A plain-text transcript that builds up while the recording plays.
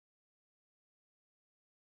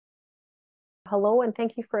Hello, and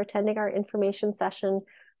thank you for attending our information session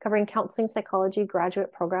covering counseling psychology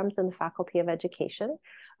graduate programs in the Faculty of Education.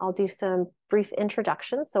 I'll do some brief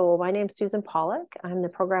introductions. So my name's Susan Pollock. I'm the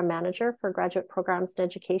program manager for graduate programs in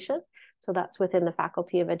education. So that's within the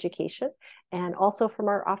Faculty of Education. And also from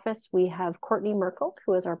our office, we have Courtney Merkel,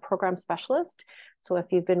 who is our program specialist. So if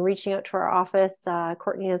you've been reaching out to our office,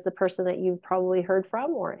 Courtney is the person that you've probably heard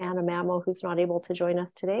from, or Anna Mammo, who's not able to join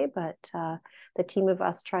us today, but the team of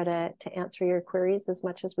us try to answer your queries as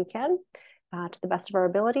much as we can to the best of our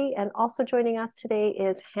ability. And also joining us today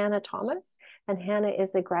is Hannah Thomas, and Hannah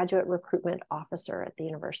is the graduate recruitment officer at the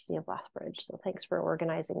University of Lethbridge. So thanks for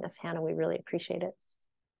organizing this, Hannah. We really appreciate it.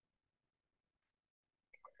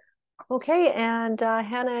 Okay, and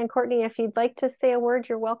Hannah and Courtney, if you'd like to say a word,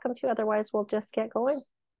 you're welcome to. Otherwise, we'll just get going.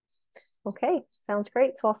 Okay, sounds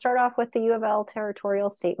great. So I'll start off with the U of L territorial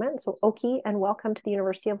statement. So Oki, and welcome to the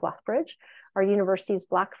University of Lethbridge. Our university's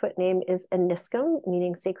Blackfoot name is Aniskum,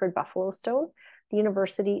 meaning sacred buffalo stone. The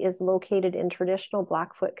university is located in traditional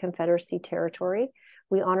Blackfoot Confederacy territory.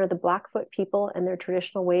 We honor the Blackfoot people and their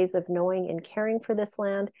traditional ways of knowing and caring for this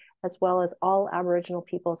land, as well as all Aboriginal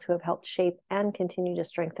peoples who have helped shape and continue to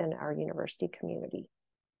strengthen our university community.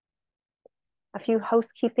 A few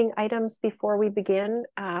housekeeping items before we begin.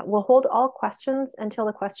 We'll hold all questions until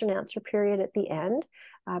the question and answer period at the end.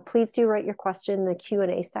 Please do write your question in the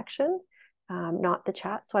Q&A section, not the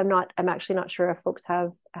chat. So I'm actually not sure if folks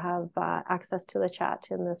have access to the chat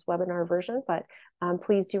in this webinar version, but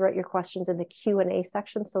please do write your questions in the Q&A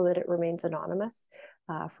section so that it remains anonymous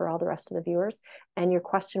for all the rest of the viewers. And your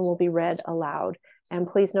question will be read aloud. And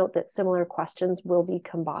please note that similar questions will be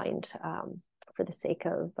combined for the sake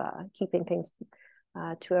of keeping things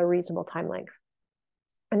to a reasonable time length.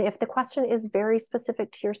 And if the question is very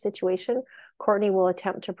specific to your situation, Courtney will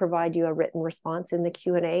attempt to provide you a written response in the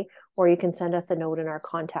Q&A, or you can send us a note in our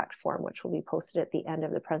contact form, which will be posted at the end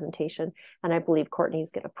of the presentation. And I believe Courtney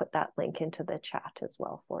is going to put that link into the chat as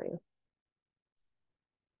well for you.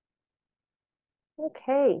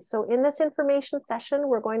 Okay, so in this information session,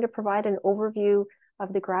 we're going to provide an overview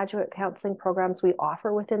of the graduate counseling programs we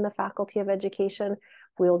offer within the Faculty of Education.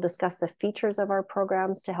 We'll discuss the features of our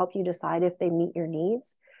programs to help you decide if they meet your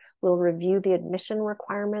needs. We'll review the admission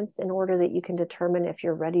requirements in order that you can determine if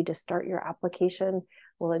you're ready to start your application.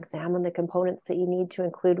 We'll examine the components that you need to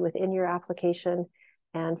include within your application.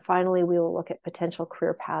 And finally, we will look at potential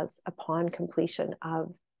career paths upon completion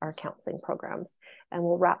of our counseling programs. And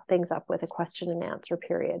we'll wrap things up with a question and answer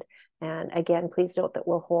period. And again, please note that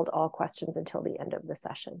we'll hold all questions until the end of the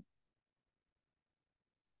session.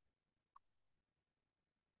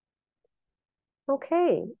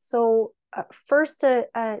 Okay, so first,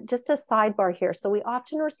 just a sidebar here. So we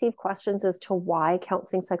often receive questions as to why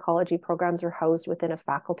counseling psychology programs are housed within a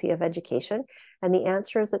Faculty of Education. And the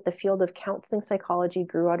answer is that the field of counseling psychology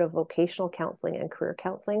grew out of vocational counseling and career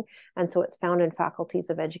counseling. And so it's found in faculties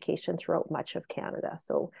of education throughout much of Canada.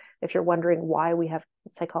 So if you're wondering why we have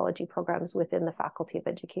psychology programs within the Faculty of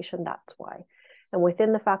Education, that's why. And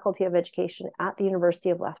within the Faculty of Education at the University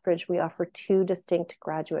of Lethbridge, we offer two distinct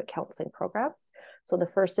graduate counseling programs. So the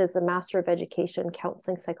first is the Master of Education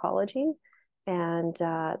Counseling Psychology, and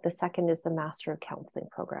the second is the Master of Counseling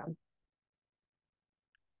program.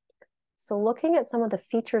 So looking at some of the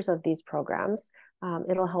features of these programs,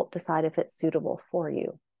 it'll help decide if it's suitable for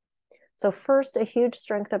you. So first, a huge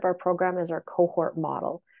strength of our program is our cohort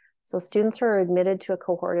model. So students are admitted to a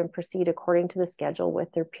cohort and proceed according to the schedule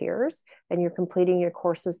with their peers, and you're completing your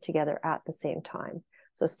courses together at the same time.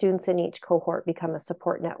 So students in each cohort become a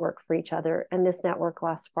support network for each other, and this network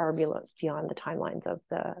lasts far beyond the timelines of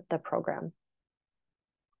the program.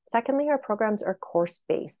 Secondly, our programs are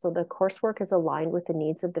course-based. So the coursework is aligned with the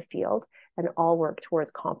needs of the field and all work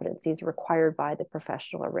towards competencies required by the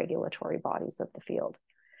professional or regulatory bodies of the field.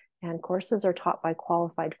 And courses are taught by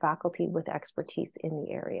qualified faculty with expertise in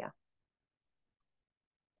the area.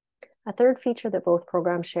 A third feature that both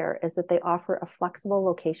programs share is that they offer a flexible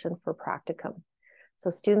location for practicum.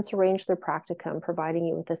 So students arrange their practicum, providing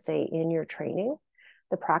you with a say in your training.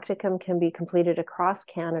 The practicum can be completed across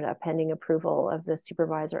Canada pending approval of the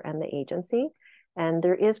supervisor and the agency. And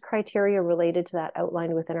there is criteria related to that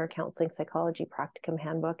outlined within our Counseling Psychology Practicum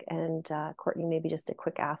Handbook. And Courtney, maybe just a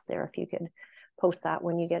quick ask there if you could post that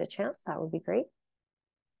when you get a chance, that would be great.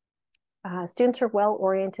 Students are well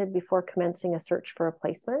oriented before commencing a search for a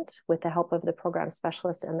placement with the help of the program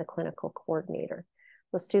specialist and the clinical coordinator.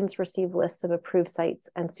 The students receive lists of approved sites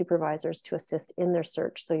and supervisors to assist in their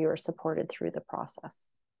search, so you are supported through the process.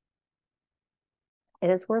 It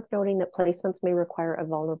is worth noting that placements may require a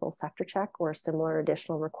vulnerable sector check or similar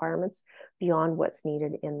additional requirements beyond what's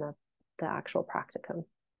needed in the actual practicum.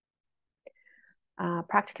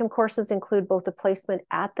 Practicum courses include both a placement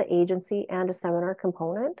at the agency and a seminar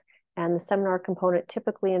component. And the seminar component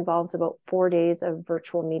typically involves about 4 days of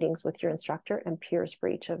virtual meetings with your instructor and peers for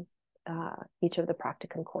each of the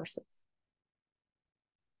practicum courses.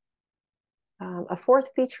 A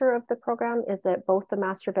fourth feature of the program is that both the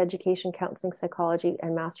Master of Education Counseling Psychology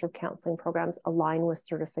and Master of Counseling programs align with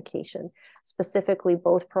certification. Specifically,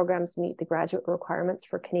 both programs meet the graduate requirements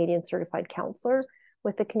for Canadian Certified Counselor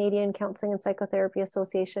with the Canadian Counseling and Psychotherapy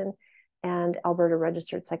Association and Alberta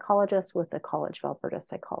Registered Psychologist with the College of Alberta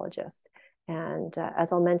Psychologist. And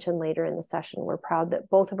as I'll mention later in the session, we're proud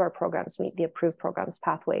that both of our programs meet the approved programs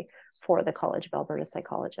pathway for the College of Alberta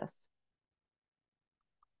Psychologists.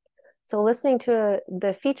 So listening to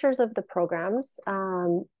the features of the programs,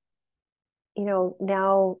 now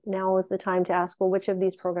is the time to ask, well, which of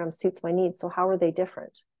these programs suits my needs? So how are they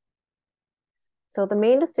different? So the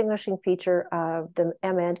main distinguishing feature of the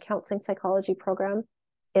MEd Counseling Psychology program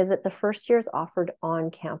is that the first year is offered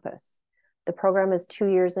on campus. The program is 2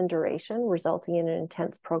 years in duration, resulting in an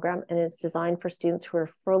intense program, and is designed for students who are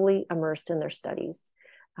fully immersed in their studies.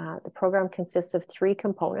 The program consists of 3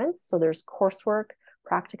 components. So there's coursework,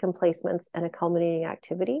 practicum placements, and a culminating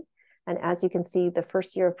activity. And as you can see, the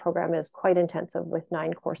first year of program is quite intensive, with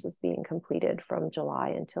 9 courses being completed from July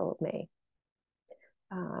until May.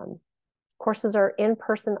 Courses are in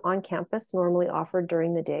person on campus, normally offered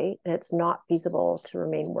during the day, and it's not feasible to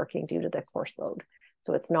remain working due to the course load.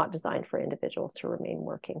 So it's not designed for individuals to remain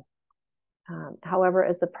working. However,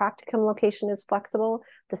 as the practicum location is flexible,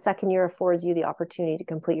 the second year affords you the opportunity to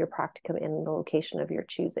complete your practicum in the location of your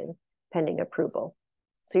choosing, pending approval.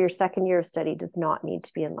 So your second year of study does not need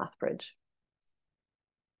to be in Lethbridge.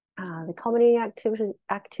 The culminating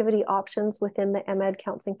activity options within the MEd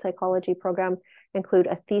Counseling Psychology program include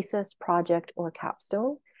a thesis, project, or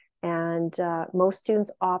capstone. And most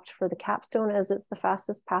students opt for the capstone as it's the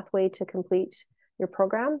fastest pathway to complete your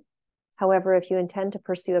program. However, if you intend to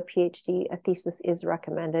pursue a PhD, a thesis is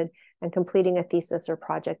recommended, and completing a thesis or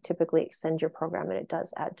project typically extends your program, and it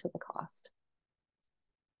does add to the cost.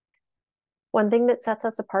 One thing that sets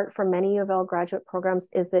us apart from many U of L graduate programs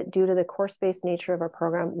is that due to the course-based nature of our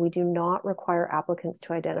program, we do not require applicants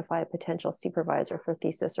to identify a potential supervisor for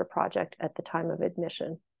thesis or project at the time of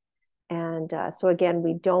admission. And so again,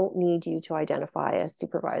 we don't need you to identify a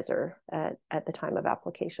supervisor at the time of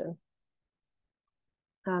application.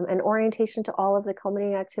 An orientation to all of the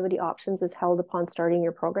culminating activity options is held upon starting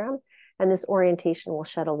your program, and this orientation will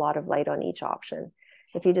shed a lot of light on each option.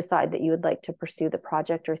 If you decide that you would like to pursue the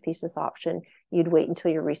project or thesis option, you'd wait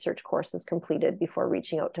until your research course is completed before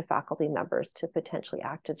reaching out to faculty members to potentially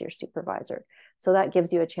act as your supervisor. So that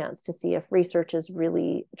gives you a chance to see if research is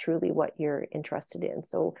really, truly what you're interested in.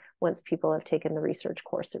 So once people have taken the research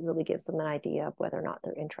course, it really gives them an idea of whether or not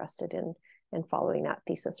they're interested in following that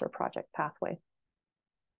thesis or project pathway.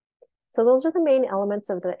 So those are the main elements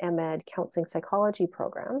of the MEd Counseling Psychology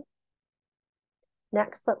program.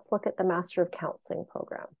 Next, let's look at the Master of Counseling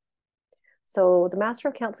program. So the Master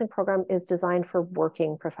of Counseling program is designed for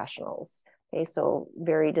working professionals. Okay, so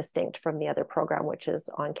very distinct from the other program, which is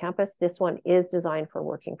on campus. This one is designed for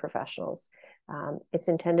working professionals. It's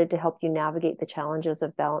intended to help you navigate the challenges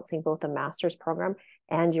of balancing both a master's program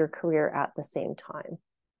and your career at the same time.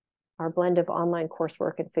 Our blend of online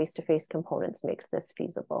coursework and face-to-face components makes this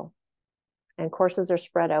feasible. And courses are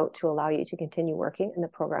spread out to allow you to continue working, and the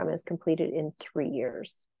program is completed in 3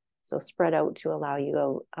 years. So spread out to allow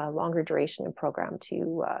you a longer duration in program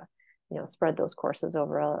to spread those courses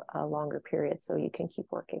over a longer period so you can keep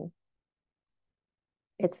working.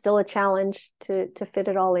 It's still a challenge to fit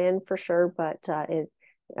it all in for sure, but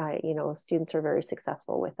students are very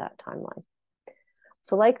successful with that timeline.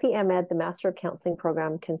 So like the MEd, the Master of Counseling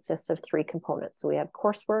program consists of 3 components. So we have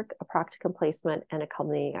coursework, a practicum placement, and a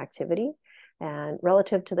culminating activity. And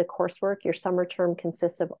relative to the coursework, your summer term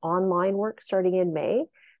consists of online work starting in May,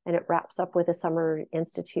 and it wraps up with a summer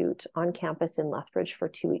institute on campus in Lethbridge for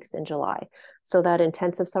 2 weeks in July. So that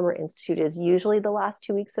intensive summer institute is usually the last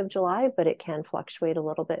 2 weeks of July, but it can fluctuate a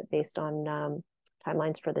little bit based on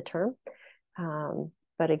timelines for the term.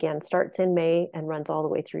 But again, starts in May and runs all the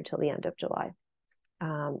way through till the end of July.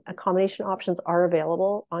 Accommodation options are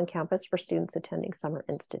available on campus for students attending Summer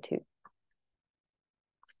Institute.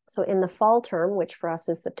 So in the fall term, which for us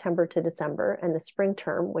is September to December, and the spring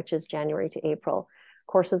term, which is January to April,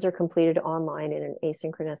 courses are completed online in an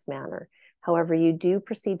asynchronous manner. However, you do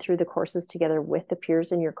proceed through the courses together with the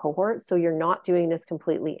peers in your cohort, so you're not doing this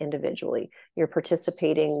completely individually. You're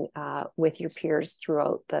participating with your peers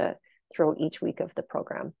throughout each week of the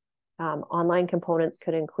program. Online components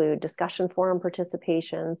could include discussion forum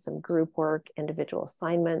participation, some group work, individual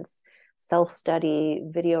assignments, self-study,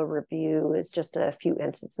 video review is just a few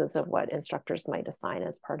instances of what instructors might assign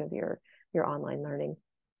as part of your online learning.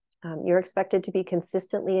 You're expected to be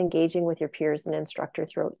consistently engaging with your peers and instructor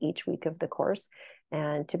throughout each week of the course.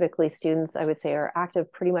 And typically students, I would say, are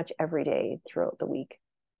active pretty much every day throughout the week.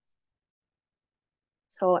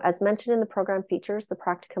 So as mentioned in the program features, the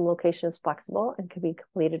practicum location is flexible and can be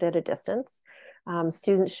completed at a distance.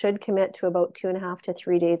 Students should commit to about 2.5 to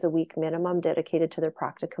 3 days a week minimum dedicated to their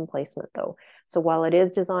practicum placement though. So while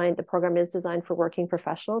the program is designed for working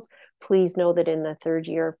professionals, please know that in the third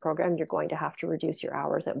year of program, you're going to have to reduce your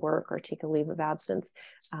hours at work or take a leave of absence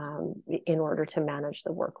in order to manage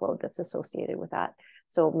the workload that's associated with that.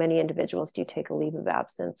 So many individuals do take a leave of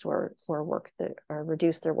absence or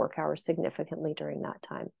reduce their work hours significantly during that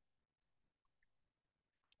time.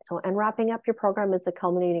 So, and wrapping up your program is the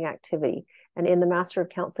culminating activity. And in the Master of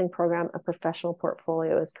Counseling program, a professional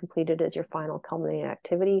portfolio is completed as your final culminating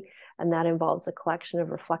activity. And that involves a collection of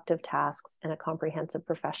reflective tasks and a comprehensive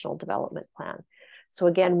professional development plan. So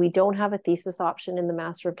again, we don't have a thesis option in the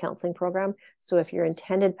Master of Counseling program. So if your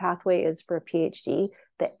intended pathway is for a PhD,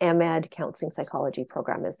 the MEd Counseling Psychology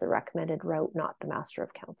program is the recommended route, not the Master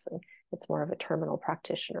of Counseling. It's more of a terminal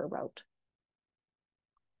practitioner route.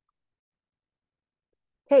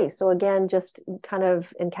 Okay, so again, just kind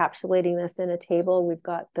of encapsulating this in a table, we've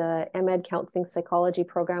got the MEd Counseling Psychology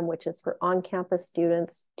program, which is for on-campus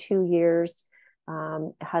students, 2 years,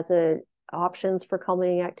 has options for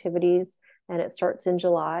culminating activities, and it starts in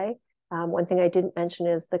July. One thing I didn't mention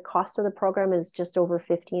is the cost of the program is just over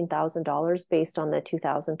 $15,000 based on the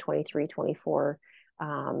 2023-24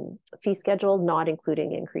 fee schedule, not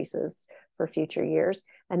including increases for future years.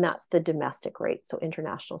 And that's the domestic rate. So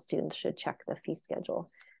international students should check the fee schedule.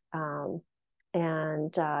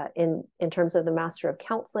 In terms of the Master of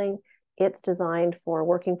Counseling, it's designed for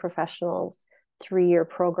working professionals, 3-year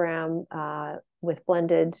program with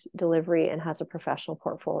blended delivery and has a professional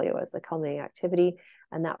portfolio as the culminating activity.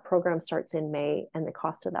 And that program starts in May, and the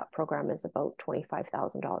cost of that program is about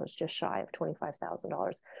 $25,000, just shy of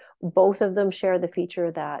 $25,000. Both of them share the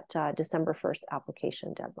feature that December 1st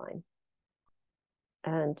application deadline.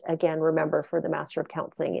 And again, remember, for the Master of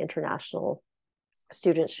Counseling, international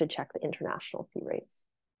students should check the international fee rates.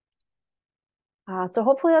 So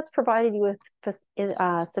hopefully that's provided you with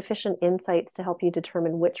sufficient insights to help you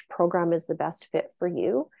determine which program is the best fit for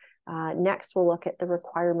you. Next, we'll look at the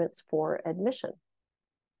requirements for admission.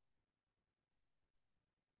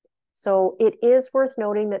 So it is worth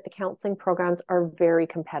noting that the counseling programs are very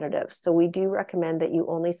competitive. So we do recommend that you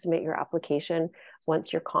only submit your application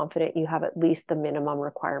once you're confident you have at least the minimum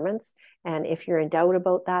requirements. And if you're in doubt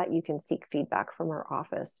about that, you can seek feedback from our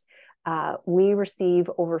office. We receive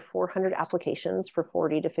over 400 applications for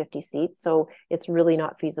 40 to 50 seats. So it's really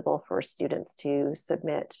not feasible for students to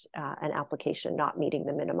submit an application not meeting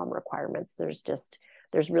the minimum requirements.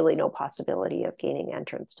 There's really no possibility of gaining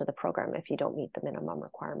entrance to the program if you don't meet the minimum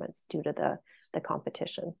requirements due to the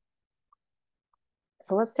competition.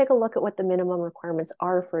 So let's take a look at what the minimum requirements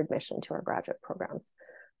are for admission to our graduate programs.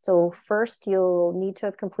 So first, you'll need to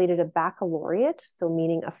have completed a baccalaureate, so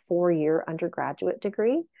meaning a 4-year undergraduate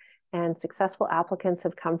degree. And successful applicants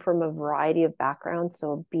have come from a variety of backgrounds,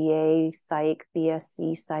 so BA Psych,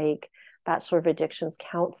 BSc Psych, Bachelor of Addictions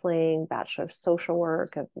Counseling, Bachelor of Social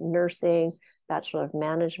Work, of Nursing, Bachelor of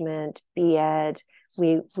Management, BEd.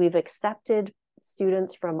 We've accepted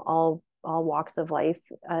students from all walks of life,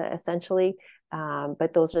 essentially,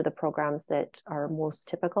 but those are the programs that are most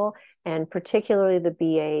typical, and particularly the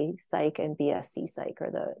BA Psych and BSc Psych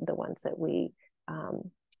are the ones that we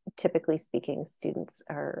typically speaking, students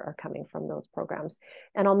are coming from those programs.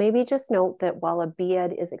 And I'll maybe just note that while a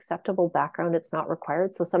BEd is acceptable background, it's not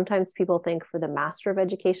required. So sometimes people think for the Master of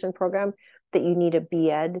Education program that you need a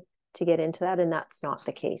BEd to get into that, and that's not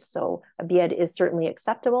the case. So a BEd is certainly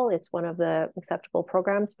acceptable. It's one of the acceptable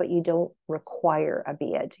programs, but you don't require a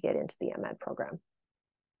BEd to get into the MEd program.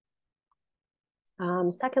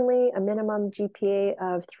 Secondly, a minimum GPA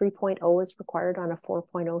of 3.0 is required on a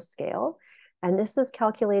 4.0 scale. And this is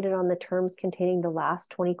calculated on the terms containing the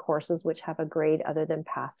last 20 courses which have a grade other than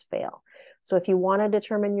pass-fail. So if you want to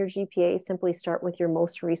determine your GPA, simply start with your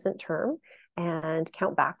most recent term and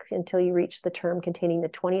count back until you reach the term containing the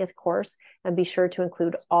 20th course, and be sure to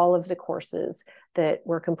include all of the courses that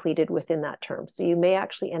were completed within that term. So you may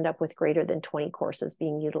actually end up with greater than 20 courses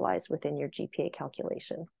being utilized within your GPA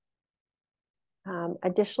calculation.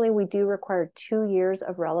 Additionally, we do require 2 years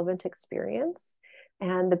of relevant experience.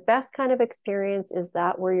 And the best kind of experience is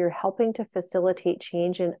that where you're helping to facilitate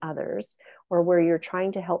change in others, or where you're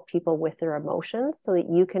trying to help people with their emotions so that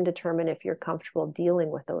you can determine if you're comfortable dealing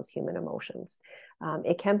with those human emotions.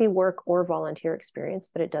 It can be work or volunteer experience,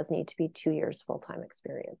 but it does need to be 2 years full-time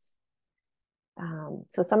experience.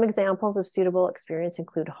 So some examples of suitable experience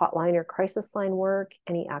include hotline or crisis line work,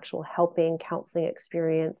 any actual helping, counseling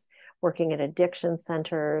experience, working at addiction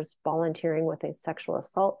centers, volunteering with a sexual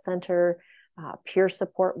assault center, peer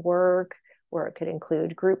support work, where it could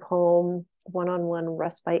include group home, one-on-one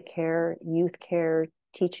respite care, youth care,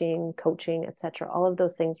 teaching, coaching, etc. All of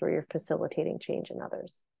those things where you're facilitating change in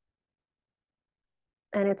others.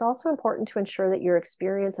 And it's also important to ensure that your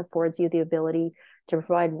experience affords you the ability to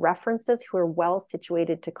provide references who are well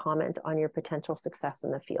situated to comment on your potential success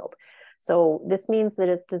in the field. So this means that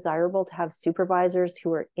it's desirable to have supervisors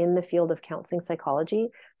who are in the field of counseling psychology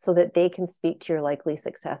so that they can speak to your likely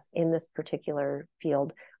success in this particular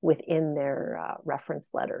field within their reference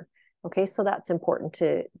letter. Okay, so that's important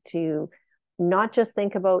to not just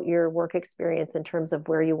think about your work experience in terms of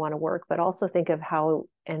where you want to work, but also think of how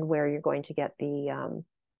and where you're going to get the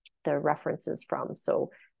references from.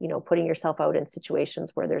 So, putting yourself out in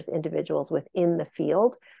situations where there's individuals within the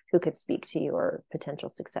field who could speak to your potential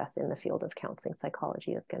success in the field of counseling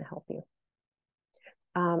psychology is going to help you.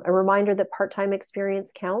 A reminder that part-time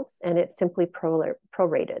experience counts, and it's simply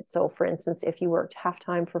prorated. So for instance, if you worked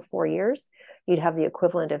half-time for 4 years, you'd have the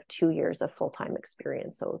equivalent of 2 years of full-time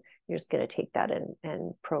experience. So you're just going to take that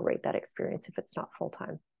and prorate that experience if it's not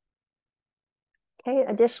full-time. Okay,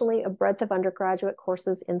 additionally, a breadth of undergraduate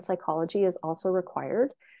courses in psychology is also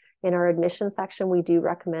required. In our admission section, we do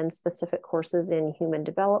recommend specific courses in human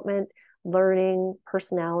development, learning,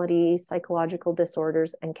 personality, psychological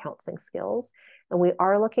disorders, and counseling skills. And we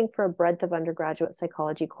are looking for a breadth of undergraduate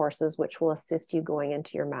psychology courses, which will assist you going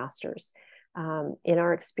into your master's. In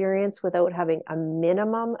our experience, without having a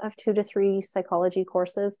minimum of 2 to 3 psychology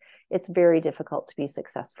courses, it's very difficult to be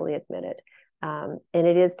successfully admitted. And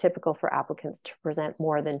it is typical for applicants to present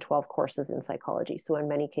more than 12 courses in psychology. So in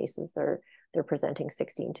many cases, they're presenting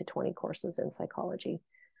 16 to 20 courses in psychology.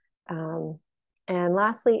 And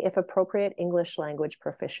lastly, if appropriate, English language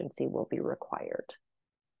proficiency will be required.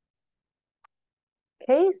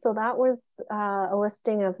 Okay, so that was a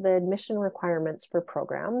listing of the admission requirements for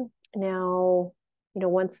program. Now,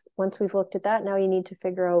 once we've looked at that, now you need to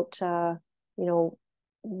figure out,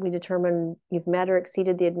 we determine you've met or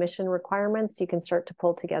exceeded the admission requirements, you can start to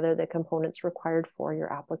pull together the components required for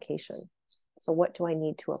your application. So what do I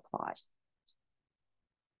need to apply?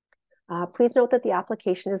 Please note that the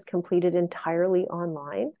application is completed entirely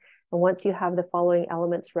online. And once you have the following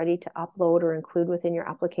elements ready to upload or include within your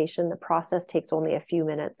application, the process takes only a few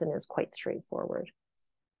minutes and is quite straightforward.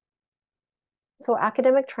 So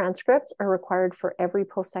academic transcripts are required for every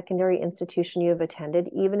post-secondary institution you have attended,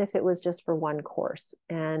 even if it was just for one course.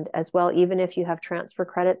 And as well, even if you have transfer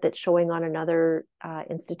credit that's showing on another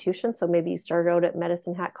institution, so maybe you started out at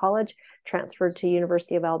Medicine Hat College, transferred to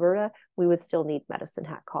University of Alberta, we would still need Medicine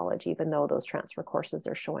Hat College, even though those transfer courses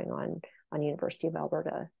are showing on University of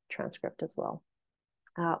Alberta transcript as well.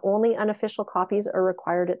 Only unofficial copies are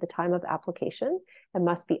required at the time of application and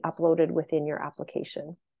must be uploaded within your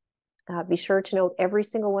application. Be sure to note every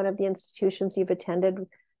single one of the institutions you've attended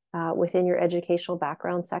within your educational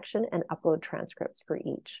background section and upload transcripts for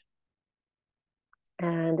each.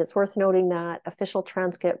 And it's worth noting that official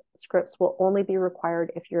transcripts will only be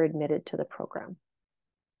required if you're admitted to the program.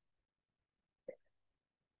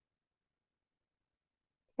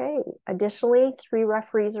 Okay, additionally, 3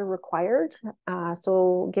 referees are required.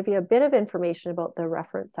 So I'll give you a bit of information about the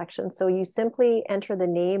reference section. So you simply enter the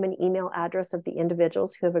name and email address of the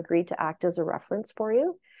individuals who have agreed to act as a reference for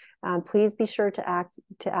you. Please be sure to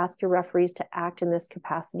ask your referees to act in this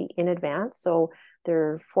capacity in advance, so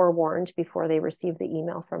they're forewarned before they receive the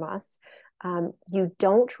email from us. You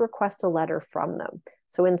don't request a letter from them.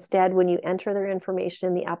 So instead, when you enter their information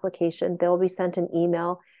in the application, they'll be sent an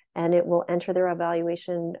email and it will enter their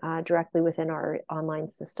evaluation directly within our online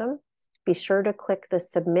system. Be sure to click the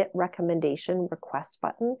Submit Recommendation Request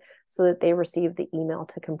button so that they receive the email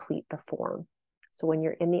to complete the form. So when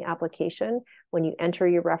you're in the application, when you enter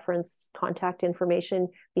your reference contact information,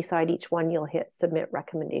 beside each one, you'll hit Submit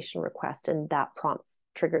Recommendation Request, and that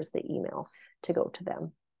triggers the email to go to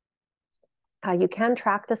them. You can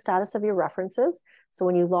track the status of your references. So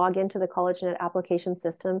when you log into the CollegeNet application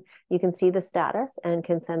system, you can see the status and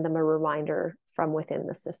can send them a reminder from within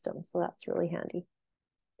the system. So that's really handy.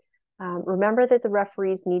 Remember that the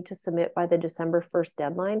referees need to submit by the December 1st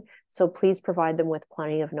deadline, so please provide them with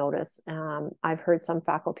plenty of notice. I've heard some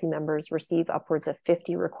faculty members receive upwards of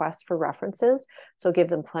 50 requests for references, so give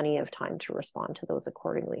them plenty of time to respond to those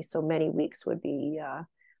accordingly. So many weeks would be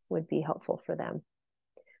helpful for them.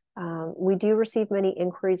 We do receive many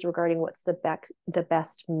inquiries regarding what's the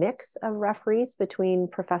best mix of referees between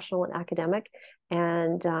professional and academic.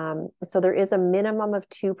 And so there is a minimum of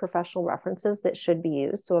 2 professional references that should be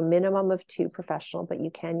used. So a minimum of 2 professional, but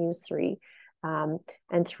you can use 3.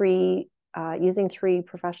 Using 3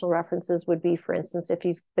 professional references would be, for instance, if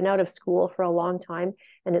you've been out of school for a long time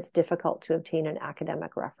and it's difficult to obtain an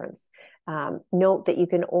academic reference. Note that you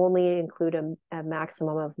can only include a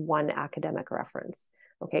maximum of 1 academic reference.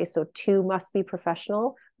 Okay, so 2 must be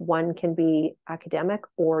professional, 1 can be academic,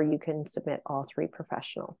 or you can submit all 3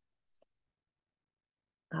 professional.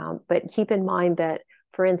 But keep in mind that,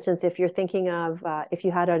 for instance, if you're thinking of, if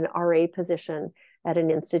you had an RA position at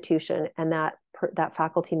an institution and that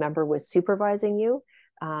faculty member was supervising you,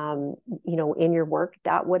 in your work,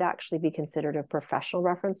 that would actually be considered a professional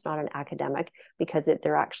reference, not an academic, because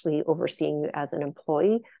they're actually overseeing you as an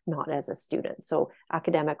employee, not as a student. So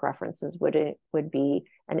academic references would be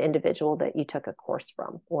an individual that you took a course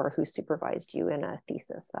from or who supervised you in a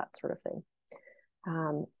thesis, that sort of thing.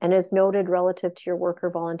 And as noted, relative to your work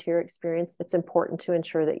or volunteer experience, it's important to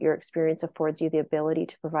ensure that your experience affords you the ability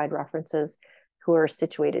to provide references who are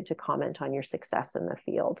situated to comment on your success in the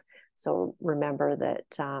field. So remember that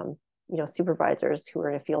supervisors who are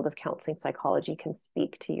in a field of counseling psychology can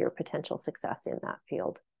speak to your potential success in that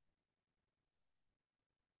field.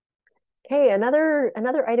 Okay, another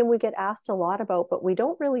item we get asked a lot about, but we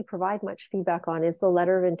don't really provide much feedback on, is the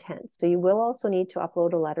letter of intent. So you will also need to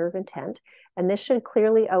upload a letter of intent, and this should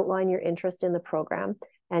clearly outline your interest in the program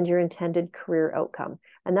and your intended career outcome.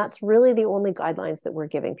 And that's really the only guidelines that we're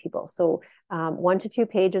giving people. So 1 to 2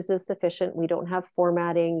 pages is sufficient. We don't have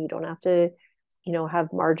formatting. You don't have to,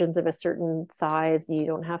 have margins of a certain size. You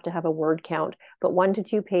don't have to have a word count, but 1 to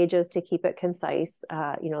 2 pages to keep it concise.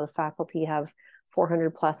 The faculty have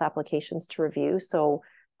 400 plus applications to review. So,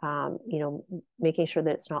 making sure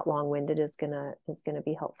that it's not long-winded is gonna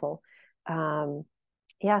be helpful.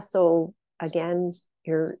 So again,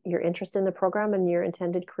 your interest in the program and your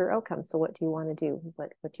intended career outcome. So what do you want to do?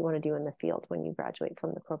 What do you want to do in the field when you graduate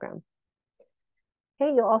from the program?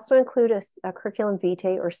 Okay, you'll also include a curriculum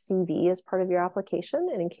vitae or CV as part of your application.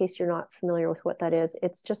 And in case you're not familiar with what that is,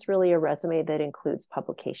 it's just really a resume that includes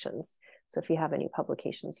publications. So if you have any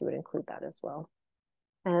publications, you would include that as well.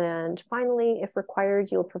 And finally, if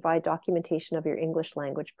required, you'll provide documentation of your English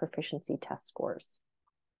language proficiency test scores.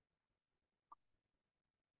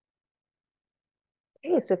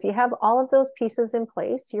 Okay, so if you have all of those pieces in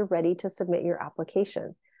place, you're ready to submit your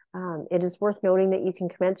application. It is worth noting that you can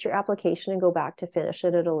commence your application and go back to finish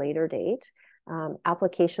it at a later date.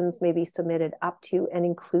 Applications may be submitted up to and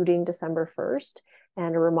including December 1st.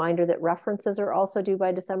 And a reminder that references are also due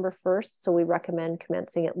by December 1st. So we recommend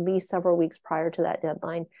commencing at least several weeks prior to that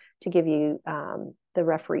deadline to give you the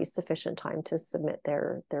referees sufficient time to submit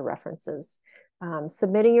their references.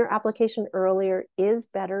 Submitting your application earlier is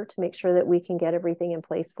better to make sure that we can get everything in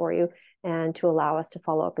place for you and to allow us to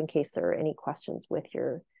follow up in case there are any questions with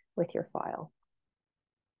your file.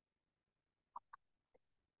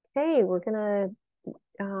 Okay, we're gonna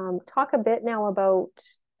talk a bit now about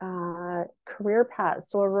career paths.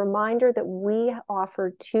 So a reminder that we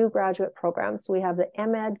offer 2 graduate programs. So we have the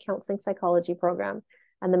MEd Counseling Psychology program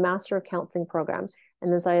and the Master of Counseling program.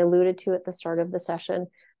 And as I alluded to at the start of the session,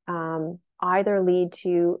 either lead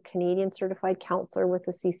to Canadian Certified Counselor with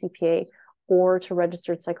the CCPA or to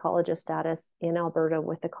Registered Psychologist status in Alberta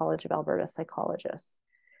with the College of Alberta Psychologists.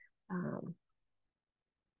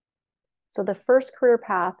 So the first career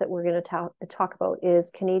path that we're going to talk about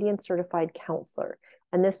is Canadian Certified Counselor.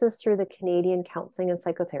 And this is through the Canadian Counseling and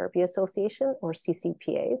Psychotherapy Association, or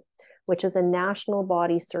CCPA, which is a national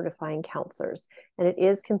body certifying counselors. And it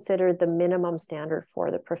is considered the minimum standard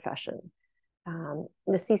for the profession.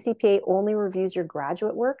 The CCPA only reviews your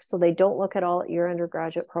graduate work, so they don't look at all at your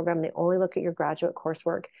undergraduate program. They only look at your graduate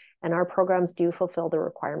coursework, and our programs do fulfill the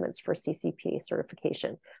requirements for CCPA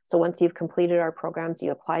certification. So once you've completed our programs,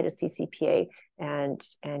 you apply to CCPA, and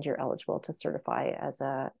you're eligible to certify as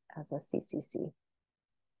a CCC.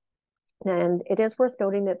 And it is worth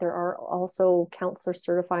noting that there are also counselor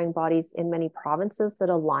certifying bodies in many provinces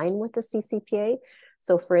that align with the CCPA.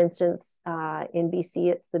 So for instance, in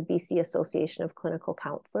BC, it's the BC Association of Clinical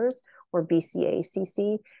Counselors, or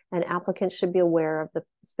BCACC, and applicants should be aware of the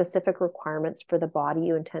specific requirements for the body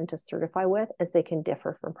you intend to certify with, as they can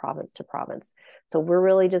differ from province to province. So we're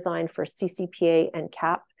really designed for CCPA and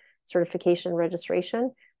CAP certification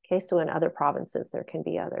registration. Okay, so in other provinces, there can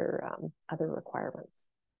be other requirements.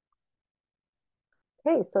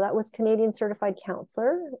 Okay, so that was Canadian Certified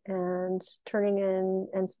Counselor, and turning in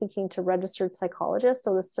and speaking to registered psychologists.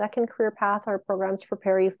 So the second career path our programs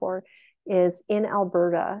prepare you for is in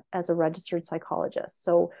Alberta as a registered psychologist.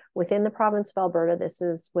 So within the province of Alberta, this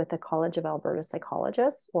is with the College of Alberta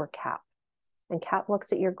Psychologists, or CAP. And CAP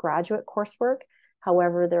looks at your graduate coursework.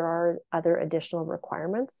 However, there are other additional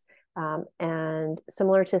requirements. And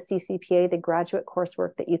similar to CCPA, the graduate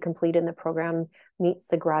coursework that you complete in the program meets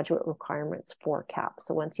the graduate requirements for CAP.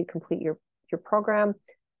 So once you complete your program,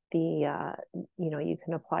 you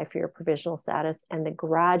can apply for your provisional status, and the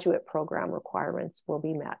graduate program requirements will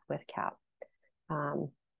be met with CAP.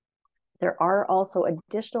 There are also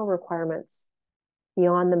additional requirements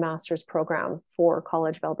beyond the master's program for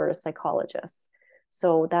College of Alberta Psychologists.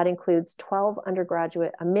 So that includes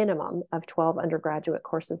a minimum of 12 undergraduate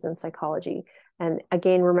courses in psychology. And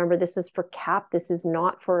again, remember, this is for CAP. This is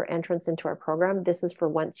not for entrance into our program. This is for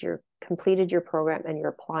once you're completed your program and you're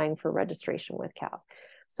applying for registration with CAP.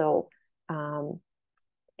 So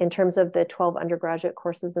in terms of the 12 undergraduate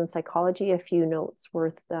courses in psychology, a few notes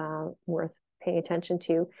worth paying attention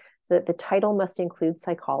to, so that the title must include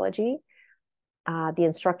psychology. The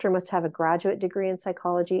instructor must have a graduate degree in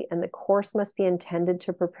psychology, and the course must be intended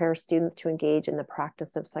to prepare students to engage in the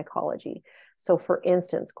practice of psychology. So for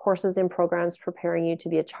instance, courses in programs preparing you to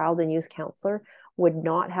be a child and youth counselor would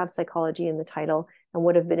not have psychology in the title and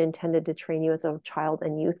would have been intended to train you as a child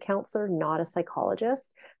and youth counselor, not a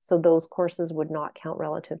psychologist. So those courses would not count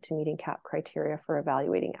relative to meeting CAP criteria for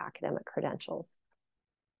evaluating academic credentials.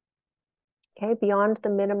 Okay, beyond the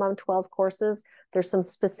minimum 12 courses, there's some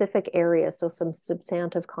specific areas, so some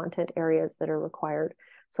substantive content areas that are required.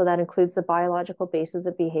 So that includes the biological basis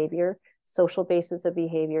of behavior, social basis of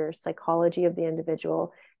behavior, psychology of the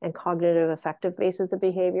individual, and cognitive affective basis of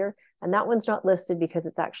behavior. And that one's not listed because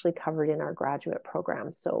it's actually covered in our graduate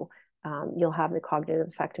program. So you'll have the cognitive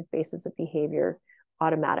affective basis of behavior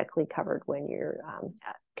automatically covered when you're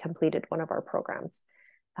completed one of our programs.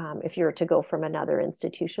 If you were to go from another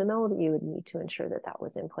institution, though, you would need to ensure that that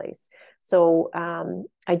was in place. So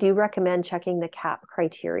I do recommend checking the CAP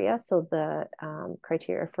criteria, so the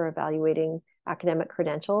criteria for evaluating academic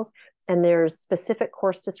credentials. And there's specific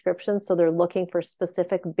course descriptions, so they're looking for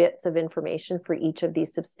specific bits of information for each of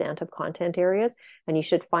these substantive content areas. And you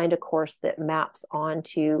should find a course that maps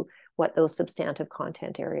onto what those substantive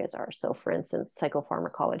content areas are. So for instance,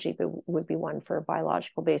 psychopharmacology would be one for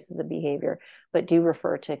biological basis of behavior, but do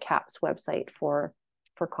refer to CAP's website for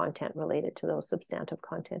content related to those substantive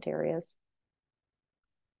content areas.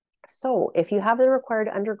 So if you have the required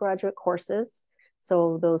undergraduate courses,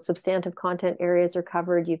 so those substantive content areas are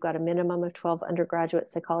covered, you've got a minimum of 12 undergraduate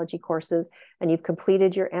psychology courses, and you've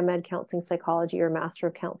completed your MEd Counselling Psychology or Master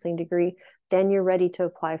of Counselling degree, then you're ready to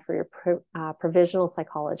apply for your provisional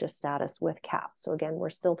psychologist status with CAP. So again,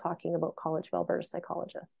 we're still talking about College of Alberta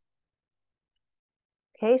Psychologists.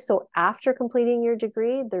 Okay, so after completing your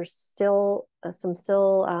degree, there's still some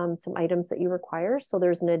items that you require. So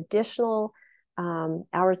there's an additional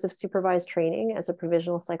hours of supervised training as a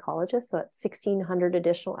provisional psychologist. So that's 1,600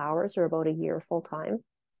 additional hours, or about a year full time.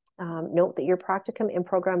 Note that your practicum in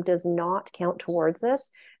program does not count towards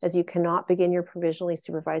this, as you cannot begin your provisionally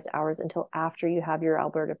supervised hours until after you have your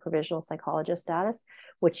Alberta provisional psychologist status,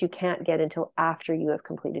 which you can't get until after you have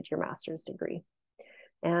completed your master's degree.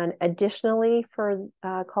 And additionally, for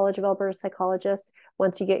College of Alberta Psychologists,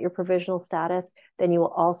 once you get your provisional status, then you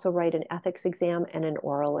will also write an ethics exam and an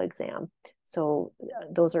oral exam. So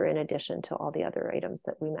those are in addition to all the other items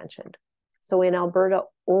that we mentioned. So in Alberta,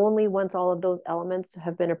 only once all of those elements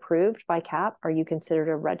have been approved by CAP are you considered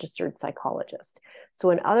a registered psychologist. So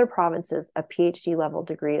in other provinces, a PhD level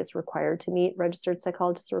degree is required to meet registered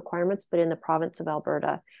psychologist requirements, but in the province of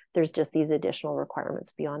Alberta, there's just these additional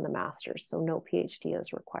requirements beyond the master's, so no PhD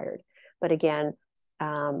is required. But again,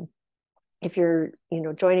 if you're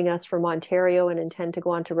joining us from Ontario and intend to go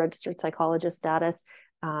on to registered psychologist status,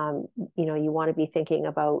 you want to be thinking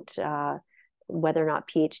about whether or not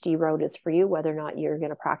PhD road is for you, whether or not you're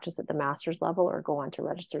going to practice at the master's level or go on to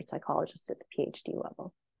registered psychologist at the PhD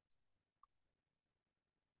level.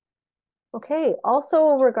 Okay,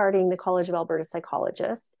 also regarding the College of Alberta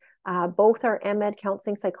Psychologists, both our MEd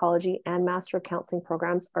Counselling Psychology and Master of Counselling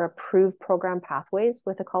programs are approved program pathways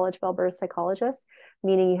with the College of Alberta Psychologists,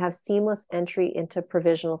 meaning you have seamless entry into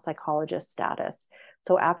provisional psychologist status.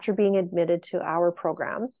 So after being admitted to our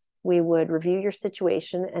program, we would review your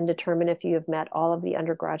situation and determine if you have met all of the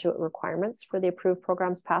undergraduate requirements for the approved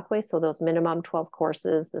programs pathway. So those minimum 12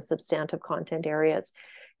 courses, the substantive content areas,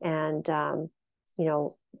 and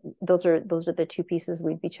those are the two pieces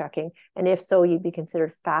we'd be checking. And if so, you'd be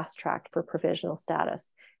considered fast-tracked for provisional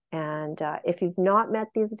status. And if you've not met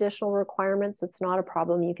these additional requirements, it's not a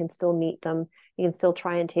problem. You can still meet them. You can still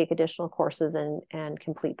try and take additional courses and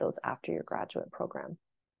complete those after your graduate program.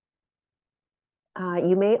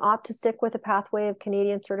 You may opt to stick with a pathway of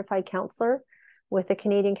Canadian Certified Counselor with the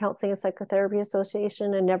Canadian Counselling and Psychotherapy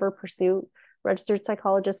Association and never pursue registered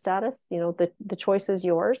psychologist status. You know, the choice is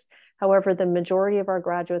yours. However, the majority of our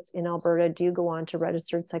graduates in Alberta do go on to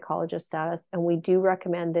registered psychologist status. And we do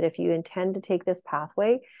recommend that if you intend to take this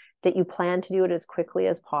pathway, that you plan to do it as quickly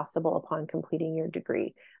as possible upon completing your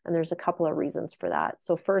degree. And there's a couple of reasons for that.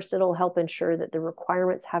 So first, it'll help ensure that the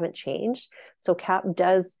requirements haven't changed. So CAP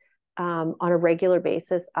does on a regular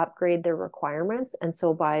basis upgrade their requirements, and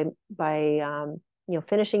so by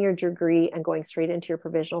finishing your degree and going straight into your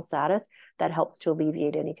provisional status, that helps to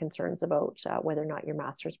alleviate any concerns about whether or not your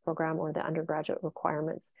master's program or the undergraduate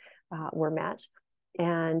requirements were met.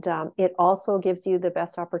 And it also gives you the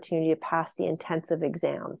best opportunity to pass the intensive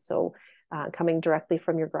exams. So coming directly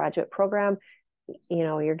from your graduate program, you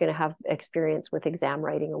know, you're going to have experience with exam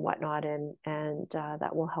writing and whatnot, and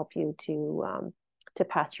that will help you to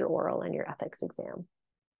pass your oral and your ethics exam.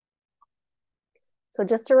 So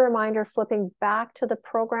just a reminder, flipping back to the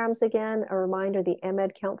programs again, a reminder, the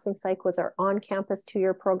MEd Counseling Psych was our on-campus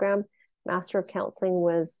 2-year program. Master of Counseling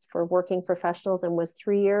was for working professionals and was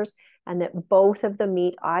 3 years, and that both of them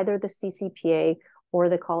meet either the CCPA or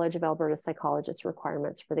the College of Alberta Psychologists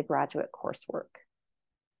requirements for the graduate coursework.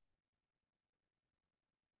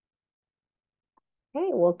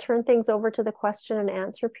 Okay, we'll turn things over to the question and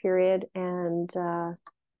answer period, and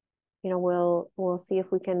you know, we'll see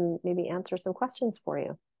if we can maybe answer some questions for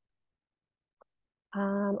you.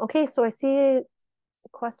 Okay, so I see a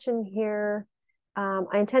question here.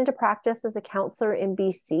 I intend to practice as a counselor in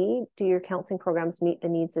BC. Do your counseling programs meet the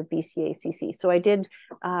needs of BCACC? So I did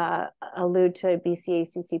allude to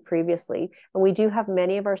BCACC previously, and we do have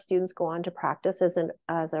many of our students go on to practice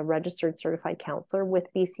as a registered certified counselor with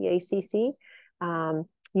BCACC.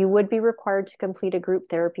 You would be required to complete a group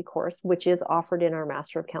therapy course, which is offered in our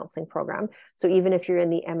Master of Counseling program. So even if you're in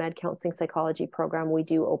the MEd Counseling Psychology program, we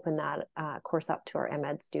do open that course up to our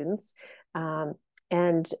MEd students.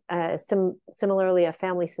 Similarly, a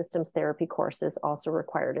family systems therapy course is also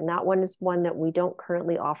required. And that one is one that we don't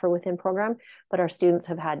currently offer within program, but our students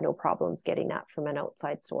have had no problems getting that from an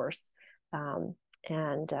outside source.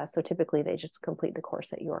 So typically they just complete the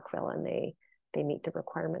course at Yorkville and they meet the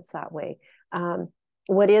requirements that way.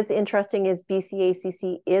 What is interesting is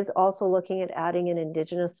BCACC is also looking at adding an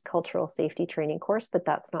Indigenous cultural safety training course, but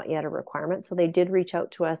that's not yet a requirement. So they did reach out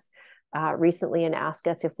to us recently and ask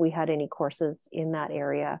us if we had any courses in that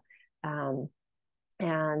area.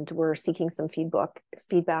 And we're seeking some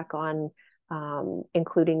feedback on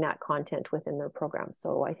including that content within their program.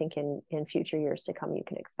 So I think in future years to come, you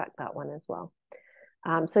can expect that one as well.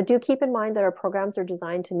 So do keep in mind that our programs are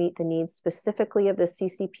designed to meet the needs specifically of the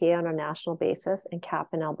CCPA on a national basis and CAP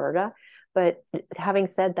in Alberta. But having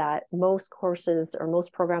said that, most courses or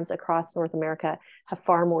most programs across North America have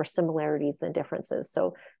far more similarities than differences.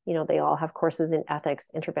 So, you know, they all have courses in ethics,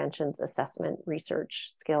 interventions, assessment, research,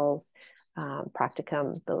 skills,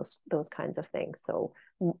 practicum, those kinds of things. So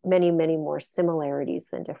many, many more similarities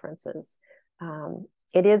than differences.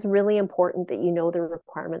 It is really important that you know the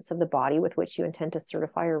requirements of the body with which you intend to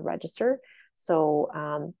certify or register. So,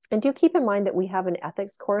 and do keep in mind that we have an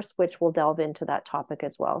ethics course, which will delve into that topic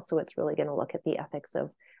as well. So it's really going to look at the ethics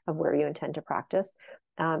of where you intend to practice.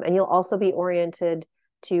 And you'll also be oriented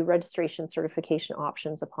to registration certification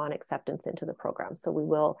options upon acceptance into the program. So we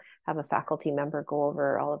will have a faculty member go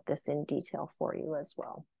over all of this in detail for you as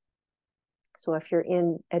well. So if you're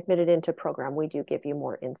admitted into program, we do give you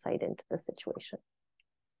more insight into the situation.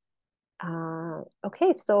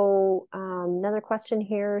 Okay, so another question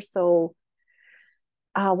here. So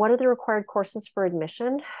what are the required courses for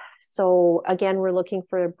admission? So again, we're looking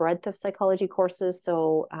for a breadth of psychology courses.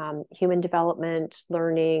 So human development,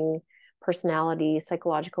 learning, personality,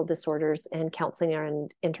 psychological disorders, and counseling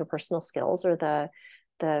and interpersonal skills are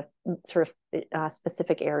the sort of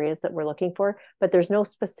specific areas that we're looking for. But there's no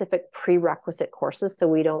specific prerequisite courses. So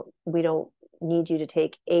we don't need you to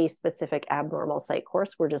take a specific abnormal psych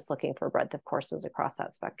course. We're just looking for breadth of courses across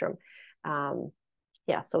that spectrum.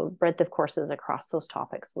 Yeah, so breadth of courses across those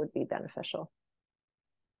topics would be beneficial.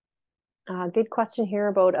 Good question here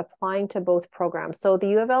about applying to both programs. So the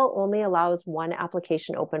U of L only allows one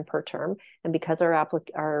application open per term. And because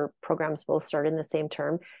our programs both start in the same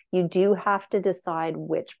term, you do have to decide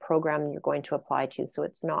which program you're going to apply to. So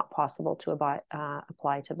it's not possible to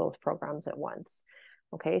apply to both programs at once.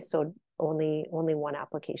 Okay, so only one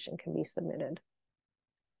application can be submitted.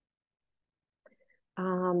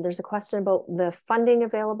 There's a question about the funding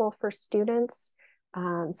available for students.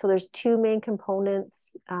 So there's two main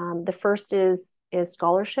components. The first is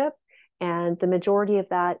scholarship, and the majority of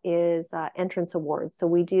that is entrance awards. So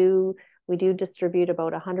we do distribute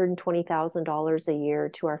about $120,000 a year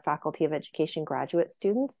to our Faculty of Education graduate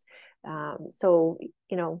students. So,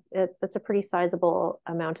 you know, that's a pretty sizable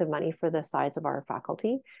amount of money for the size of our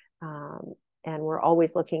faculty. And we're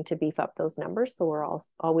always looking to beef up those numbers. So we're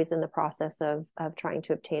always in the process of trying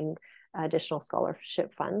to obtain additional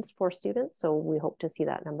scholarship funds for students. So we hope to see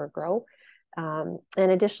that number grow. And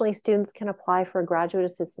additionally, students can apply for a graduate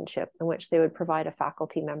assistantship, in which they would provide a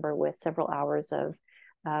faculty member with several hours of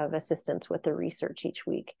assistance with the research each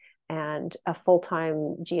week. And a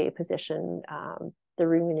full-time GA position, the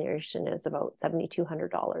remuneration is about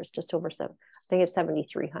 $7,200, just over I think it's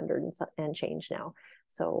 7,300 and change now.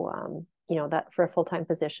 So, you know, that for a full-time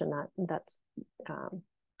position, that's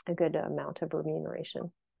a good amount of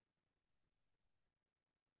remuneration.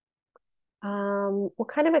 What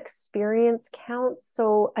kind of experience counts?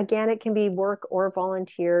 So again, it can be work or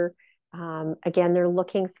volunteer. Again, they're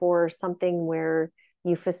looking for something where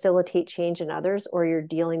you facilitate change in others, or you're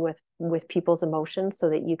dealing with people's emotions, so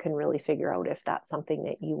that you can really figure out if that's something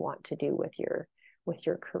that you want to do with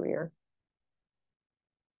your career.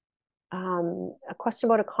 A question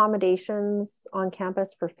about accommodations on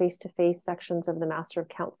campus for face-to-face sections of the Master of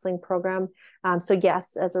Counseling program. So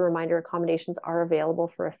yes, as a reminder, accommodations are available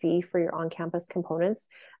for a fee for your on-campus components.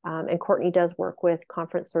 And Courtney does work with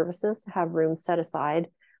conference services to have rooms set aside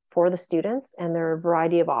for the students, and there are a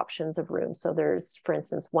variety of options of rooms. So there's, for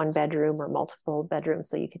instance, one bedroom or multiple bedrooms,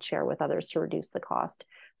 so you could share with others to reduce the cost.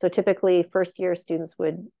 So typically first year students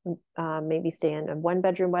would maybe stay in a one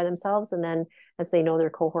bedroom by themselves, and then as they know their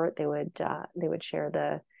cohort, they would share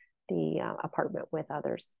the apartment with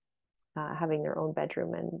others, having their own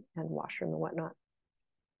bedroom and washroom and whatnot.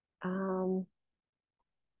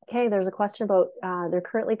 Okay, there's a question about they're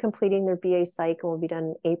currently completing their BA Psych and will be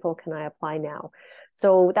done in April. Can I apply now?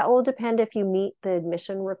 So that will depend if you meet the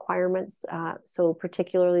admission requirements, so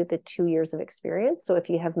particularly the 2 years of experience. So if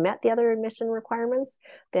you have met the other admission requirements,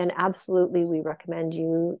 then absolutely we recommend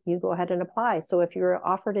you go ahead and apply. So if you're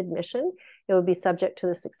offered admission, it would be subject to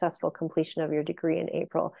the successful completion of your degree in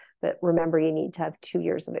April. But remember, you need to have 2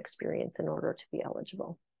 years of experience in order to be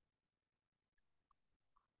eligible.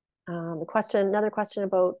 Another question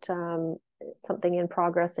about something in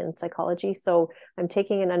progress in psychology. So I'm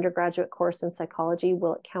taking an undergraduate course in psychology.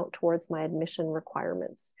 Will it count towards my admission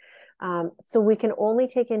requirements? So we can only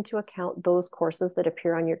take into account those courses that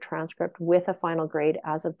appear on your transcript with a final grade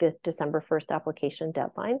as of the December 1st application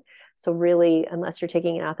deadline. So really, unless you're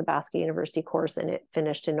taking an Athabasca University course and it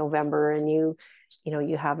finished in November and you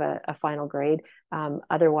have a final grade,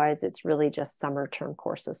 otherwise it's really just summer term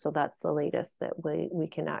courses. So that's the latest that we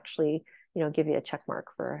can actually, give you a check mark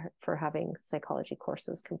for having psychology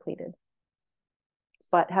courses completed.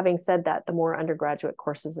 But having said that, the more undergraduate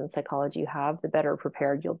courses in psychology you have, the better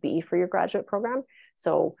prepared you'll be for your graduate program.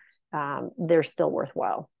 So they're still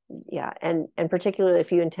worthwhile. Yeah, and particularly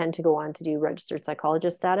if you intend to go on to do registered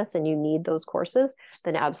psychologist status and you need those courses,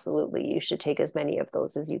 then absolutely you should take as many of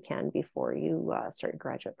those as you can before you start your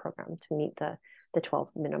graduate program to meet the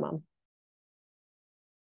 12 minimum.